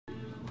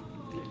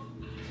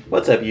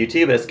What's up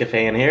YouTube,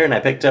 Iskafan here, and I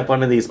picked up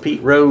one of these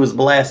Pete Rose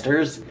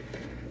blasters.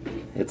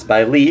 It's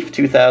by Leaf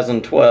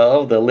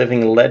 2012, the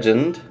Living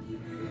Legend.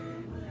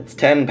 It's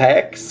 10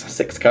 packs,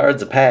 6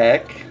 cards a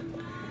pack.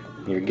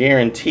 You're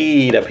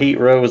guaranteed a Pete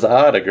Rose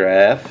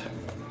autograph.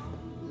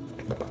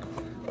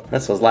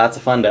 This was lots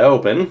of fun to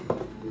open.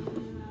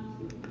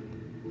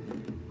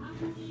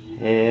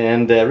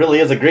 And it really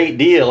is a great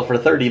deal for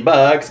 30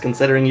 bucks,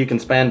 considering you can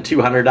spend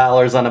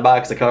 $200 on a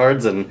box of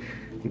cards and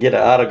get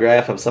an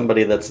autograph of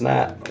somebody that's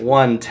not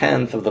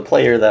 1/10 of the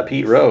player that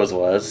Pete Rose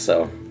was.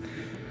 So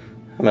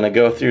I'm going to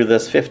go through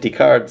this 50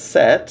 card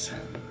set.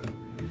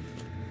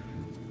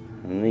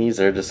 And these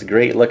are just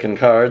great looking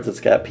cards.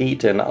 It's got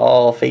Pete in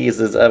all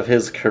phases of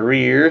his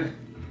career,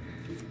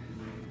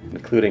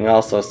 including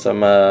also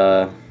some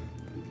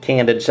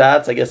candid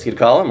shots, I guess you'd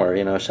call them,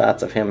 or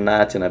shots of him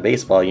not in a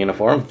baseball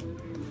uniform.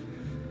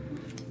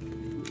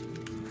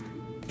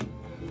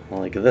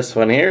 Like this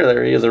one here,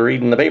 there he is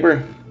reading the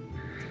paper,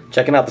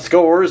 checking out the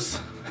scores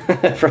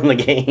from the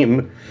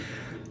game.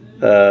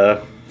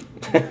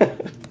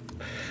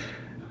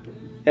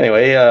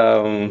 Anyway,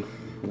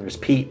 there's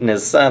Pete and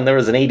his son. There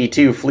was an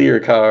 82 Fleer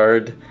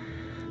card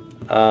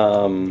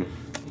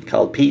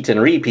called Pete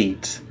and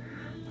Repeat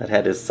that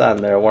had his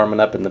son there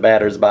warming up in the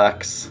batter's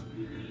box.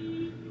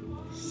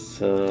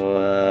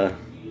 So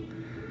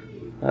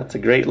that's a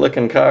great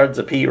looking cards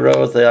of Pete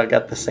Rose. They all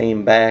got the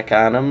same back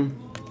on them.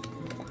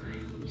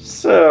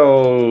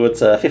 So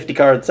it's a 50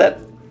 card set,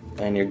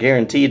 and you're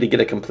guaranteed to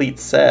get a complete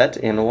set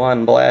in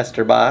one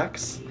blaster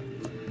box.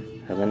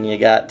 And then you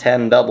got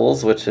 10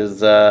 doubles, which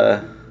is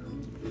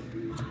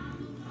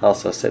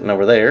also sitting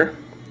over there.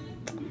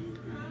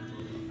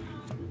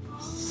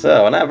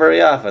 So not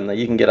very often that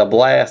you can get a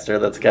blaster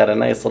that's got a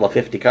nice little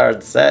 50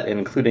 card set,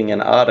 including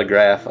an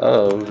autograph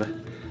of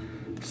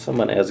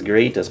someone as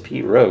great as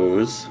Pete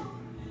Rose,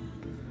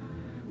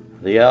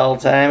 the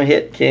all-time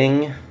hit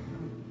king.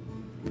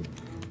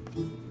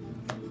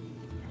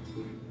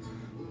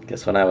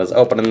 Guess when I was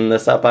opening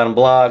this up on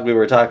blog, we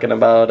were talking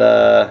about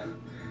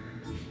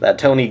that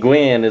Tony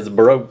Gwynn is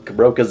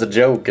broke as a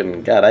joke,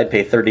 and God, I'd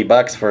pay 30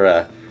 bucks for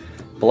a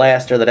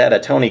blaster that had a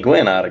Tony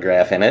Gwynn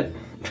autograph in it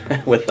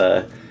with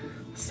a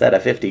set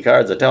of 50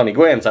 cards of Tony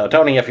Gwynn. So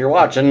Tony, if you're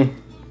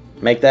watching,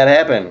 make that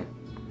happen.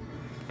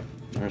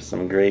 There's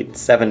some great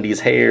 70s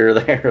hair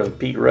there of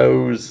Pete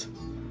Rose.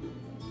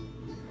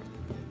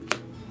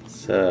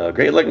 So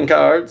great looking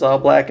cards, all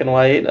black and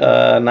white,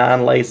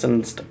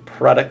 non-licensed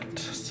product,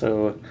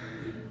 so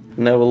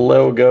no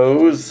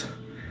logos.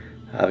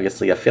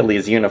 Obviously a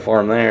Phillies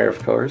uniform there,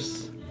 of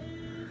course.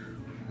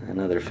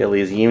 Another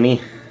Phillies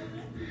uni.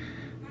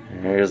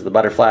 There's the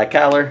butterfly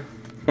collar.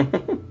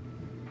 And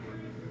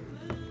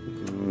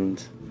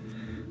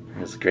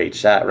there's a great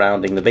shot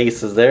rounding the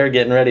bases there,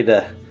 getting ready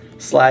to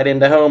slide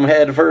into home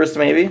head first,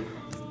 maybe.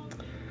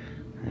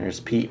 There's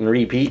Pete and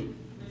Repeat.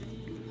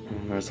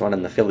 And there's one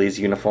in the Phillies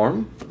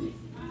uniform.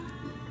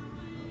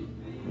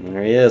 And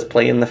there he is,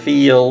 playing the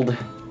field.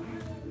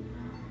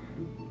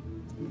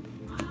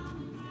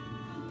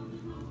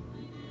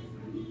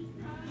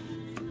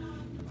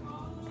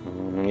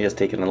 And he is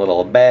taking a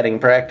little batting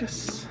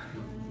practice.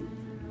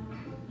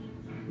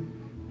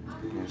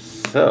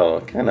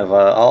 So, kind of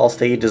all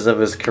stages of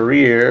his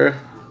career.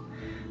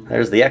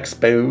 There's the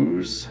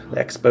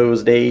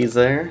Expos days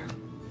there.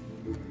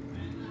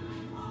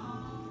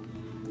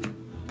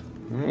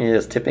 He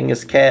is tipping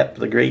his cap,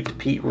 the great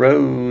Pete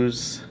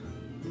Rose.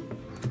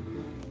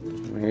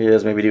 There he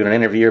is, maybe doing an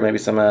interview or maybe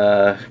some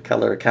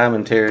color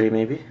commentary,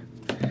 maybe.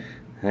 And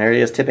there he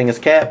is tipping his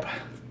cap.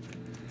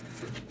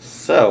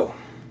 So,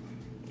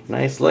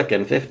 nice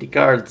looking 50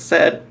 card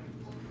set.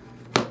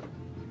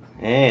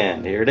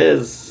 And here it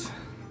is.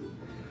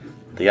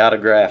 The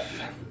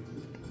autograph.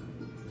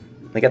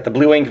 They got the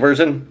blue ink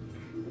version.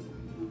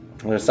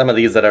 There's some of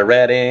these that are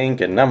red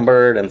ink and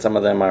numbered, and some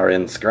of them are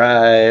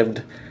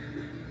inscribed.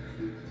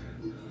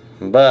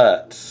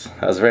 But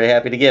I was very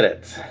happy to get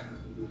it.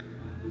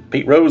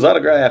 Pete Rose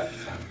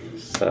autograph.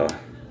 So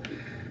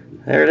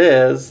there it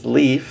is,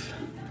 Leaf,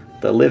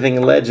 the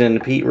Living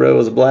Legend Pete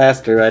Rose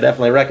blaster. I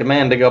definitely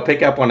recommend to go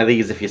pick up one of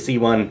these if you see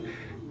one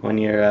when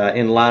you're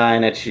in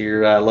line at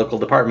your local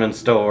department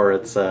store.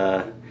 It's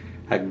a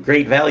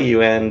great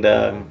value and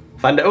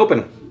fun to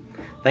open.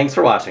 Thanks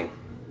for watching.